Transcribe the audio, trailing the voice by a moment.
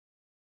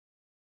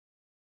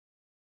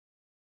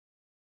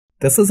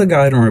This is a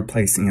guide on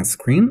replacing a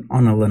screen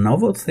on a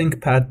Lenovo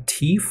ThinkPad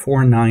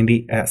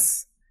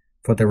T490s.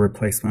 For the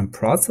replacement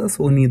process,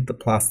 we'll need the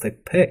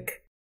plastic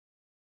pick.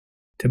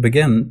 To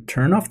begin,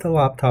 turn off the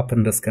laptop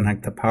and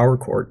disconnect the power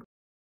cord.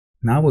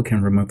 Now we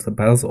can remove the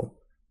bezel.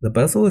 The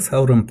bezel is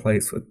held in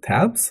place with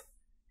tabs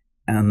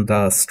and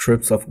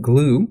strips of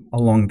glue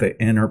along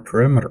the inner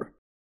perimeter.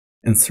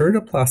 Insert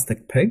a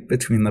plastic pick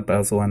between the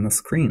bezel and the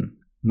screen.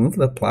 Move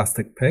the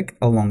plastic pick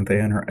along the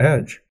inner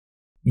edge.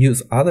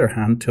 Use other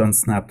hand to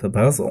unsnap the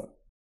bezel.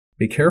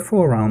 Be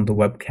careful around the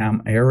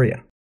webcam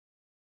area.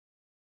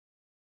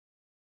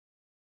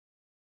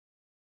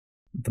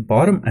 The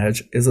bottom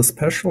edge is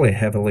especially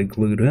heavily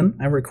glued in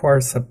and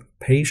requires some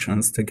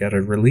patience to get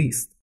it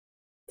released.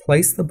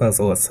 Place the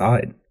bezel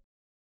aside.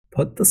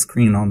 Put the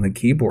screen on the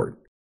keyboard.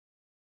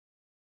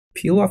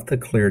 Peel off the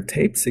clear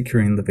tape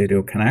securing the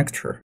video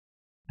connector,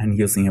 and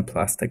using a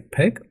plastic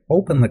pick,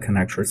 open the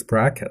connector's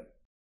bracket.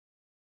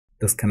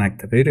 Disconnect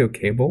the video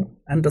cable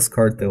and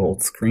discard the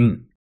old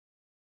screen.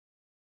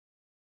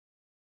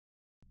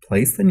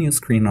 Place the new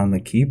screen on the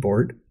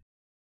keyboard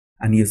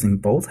and using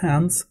both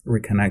hands,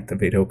 reconnect the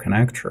video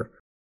connector.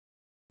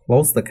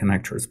 Close the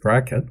connector's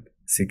bracket,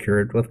 secure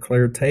it with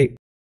clear tape.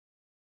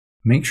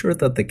 Make sure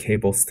that the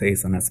cable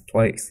stays in its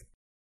place.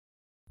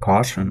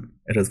 Caution: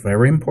 it is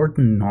very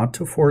important not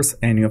to force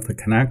any of the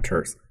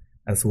connectors.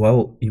 As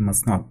well, you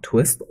must not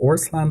twist or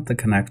slant the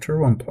connector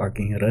when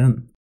plugging it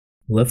in.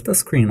 Lift the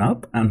screen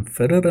up and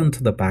fit it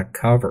into the back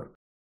cover.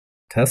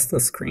 Test the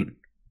screen.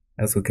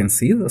 As we can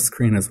see, the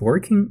screen is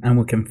working and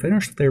we can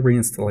finish the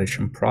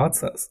reinstallation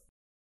process.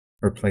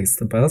 Replace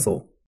the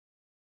bezel.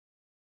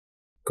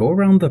 Go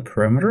around the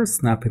perimeter,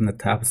 snapping the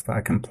tabs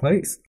back in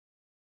place.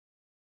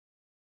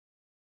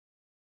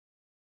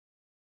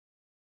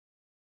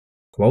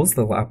 Close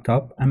the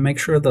laptop and make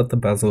sure that the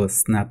bezel is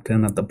snapped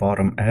in at the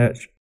bottom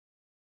edge.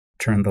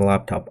 Turn the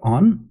laptop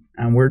on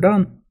and we're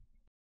done.